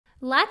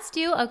Let's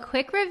do a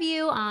quick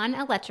review on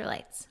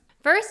electrolytes.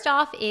 First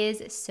off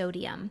is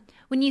sodium.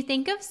 When you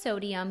think of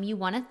sodium, you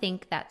want to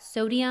think that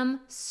sodium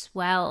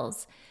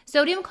swells.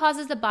 Sodium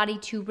causes the body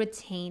to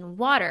retain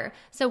water.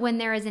 So when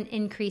there is an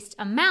increased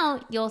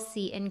amount, you'll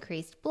see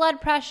increased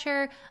blood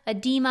pressure,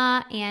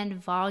 edema, and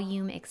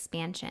volume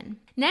expansion.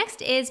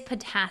 Next is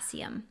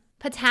potassium.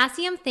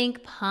 Potassium,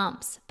 think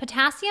pumps.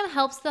 Potassium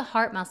helps the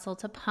heart muscle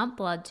to pump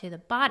blood to the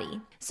body.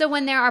 So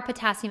when there are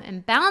potassium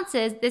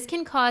imbalances, this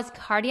can cause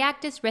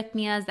cardiac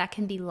dysrhythmias that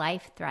can be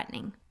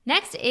life-threatening.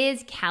 Next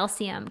is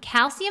calcium.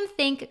 Calcium,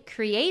 think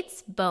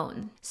creates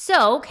bone.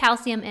 So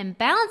calcium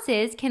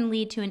imbalances can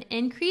lead to an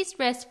increased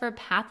risk for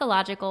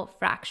pathological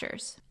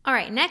fractures. All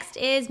right, next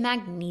is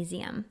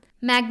magnesium.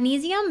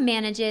 Magnesium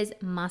manages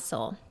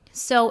muscle.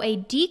 So a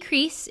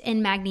decrease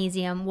in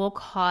magnesium will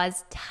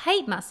cause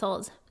tight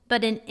muscles,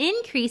 but an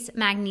increased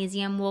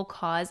magnesium will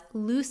cause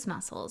loose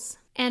muscles.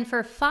 And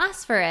for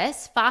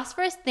phosphorus,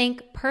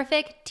 think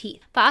perfect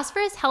teeth.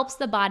 Phosphorus helps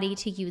the body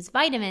to use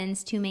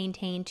vitamins to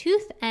maintain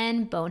tooth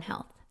and bone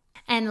health.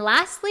 And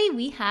lastly,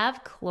 we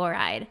have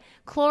chloride.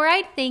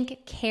 Chloride,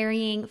 think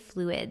carrying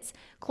fluids.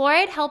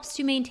 Chloride helps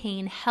to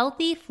maintain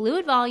healthy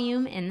fluid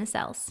volume in the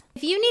cells.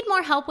 If you need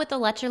more help with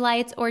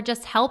electrolytes or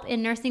just help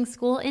in nursing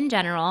school in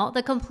general,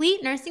 the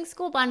Complete Nursing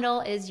School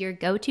Bundle is your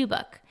go-to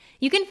book.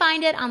 You can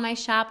find it on my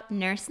shop,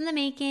 Nurse in the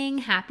Making.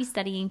 Happy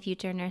studying,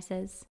 future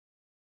nurses.